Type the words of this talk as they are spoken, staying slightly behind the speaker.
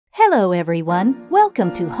Hello everyone,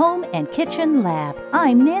 welcome to Home and Kitchen Lab.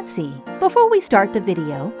 I'm Nancy. Before we start the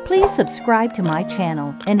video, please subscribe to my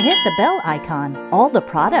channel and hit the bell icon. All the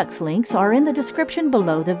products links are in the description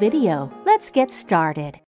below the video. Let's get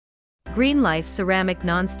started. GreenLife ceramic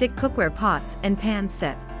non-stick cookware pots and pans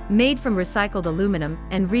set. Made from recycled aluminum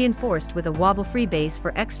and reinforced with a wobble-free base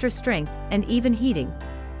for extra strength and even heating.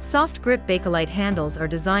 Soft grip Bakelite handles are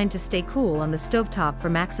designed to stay cool on the stovetop for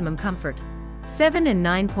maximum comfort. 7 and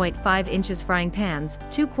 9.5 inches frying pans,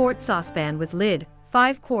 2-quart saucepan with lid,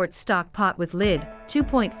 5-quart stock pot with lid,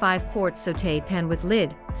 2.5-quart sauté pan with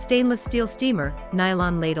lid, stainless steel steamer,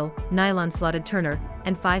 nylon ladle, nylon slotted turner,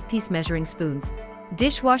 and 5-piece measuring spoons.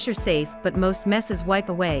 Dishwasher safe, but most messes wipe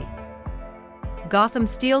away. Gotham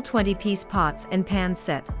steel 20-piece pots and pans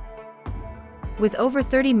set. With over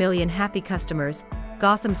 30 million happy customers,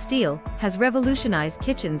 Gotham Steel has revolutionized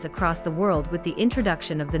kitchens across the world with the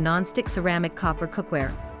introduction of the non-stick ceramic copper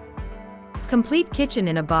cookware. Complete kitchen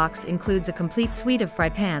in a box includes a complete suite of fry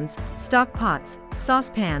pans, stock pots, sauce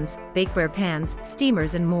pans, bakeware pans,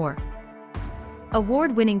 steamers and more.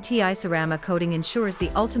 Award-winning TI ceramic coating ensures the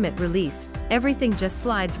ultimate release. Everything just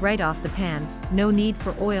slides right off the pan, no need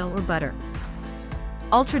for oil or butter.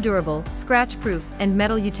 Ultra-durable, scratch-proof, and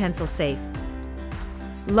metal utensil safe.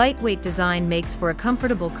 Lightweight design makes for a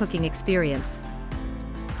comfortable cooking experience.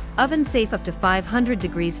 Oven safe up to 500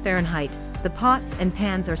 degrees Fahrenheit, the pots and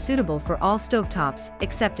pans are suitable for all stovetops,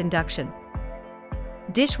 except induction.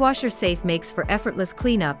 Dishwasher safe makes for effortless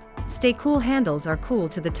cleanup, stay cool handles are cool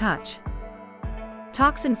to the touch.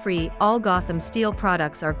 Toxin-free, all Gotham Steel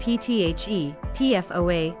products are PTHE,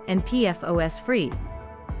 PFOA, and PFOS free.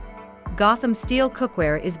 Gotham Steel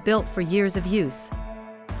cookware is built for years of use.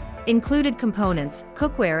 Included components,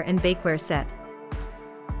 cookware and bakeware set.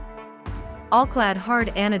 All-Clad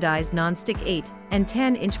hard-anodized non-stick 8 and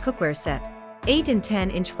 10-inch cookware set. 8 and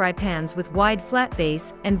 10-inch fry pans with wide flat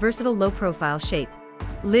base and versatile low-profile shape.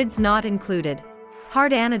 Lids not included.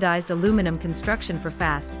 Hard-anodized aluminum construction for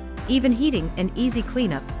fast, even heating and easy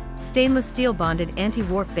cleanup. Stainless steel bonded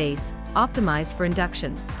anti-warp base, optimized for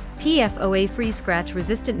induction. PFOA-free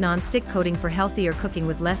scratch-resistant non-stick coating for healthier cooking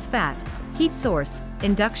with less fat. Heat source,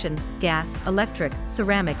 induction, gas, electric,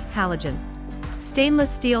 ceramic, halogen. Stainless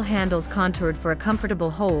steel handles contoured for a comfortable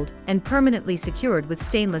hold and permanently secured with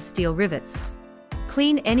stainless steel rivets.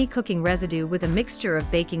 Clean any cooking residue with a mixture of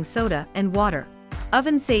baking soda and water.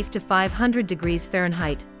 Oven safe to 500 degrees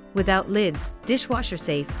Fahrenheit, without lids, dishwasher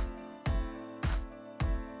safe.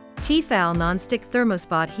 T-fal non-stick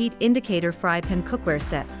Thermo-Spot heat indicator fry pan cookware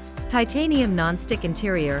set. Titanium non-stick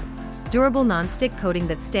interior. Durable non-stick coating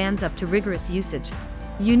that stands up to rigorous usage.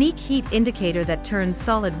 Unique heat indicator that turns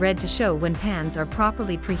solid red to show when pans are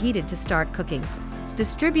properly preheated to start cooking.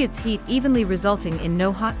 Distributes heat evenly resulting in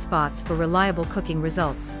no hot spots for reliable cooking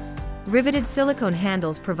results. Riveted silicone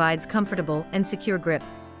handles provides comfortable and secure grip.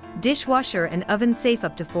 Dishwasher and oven safe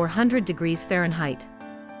up to 400 degrees Fahrenheit.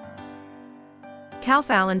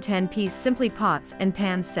 Calphalon 10-piece simply pots and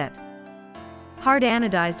pans set.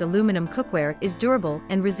 Hard-anodized aluminum cookware is durable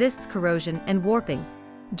and resists corrosion and warping.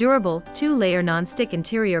 Durable, 2-layer non-stick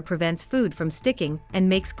interior prevents food from sticking and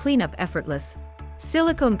makes cleanup effortless.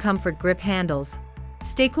 Silicone comfort grip handles.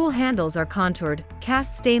 Stay cool handles are contoured,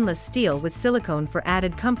 cast stainless steel with silicone for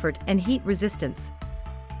added comfort and heat resistance.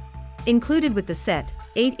 Included with the set,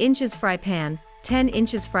 8 inches fry pan, 10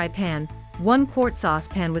 inches fry pan, 1-quart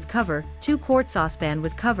saucepan with cover, 2-quart saucepan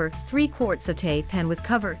with cover, 3-quart sauté pan with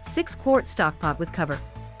cover, 6-quart stock pot with cover.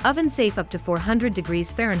 Oven safe up to 400 degrees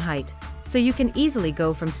Fahrenheit, so you can easily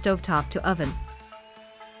go from stovetop to oven.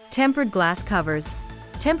 Tempered glass covers.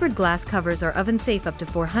 Tempered glass covers are oven safe up to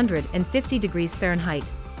 450 degrees Fahrenheit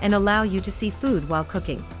and allow you to see food while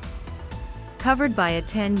cooking. Covered by a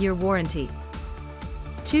 10-year warranty.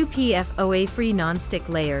 2 PFOA-free non-stick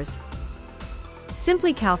layers.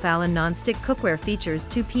 Simply Calphalon non-stick cookware features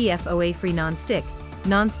 2 PFOA-free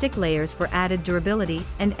non-stick layers for added durability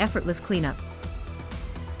and effortless cleanup.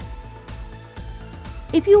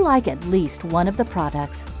 If you like at least one of the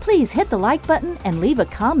products, please hit the like button and leave a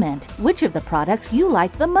comment which of the products you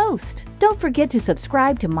like the most. Don't forget to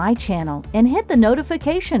subscribe to my channel and hit the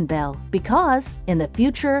notification bell because in the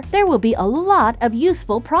future there will be a lot of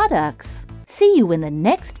useful products. See you in the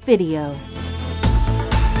next video.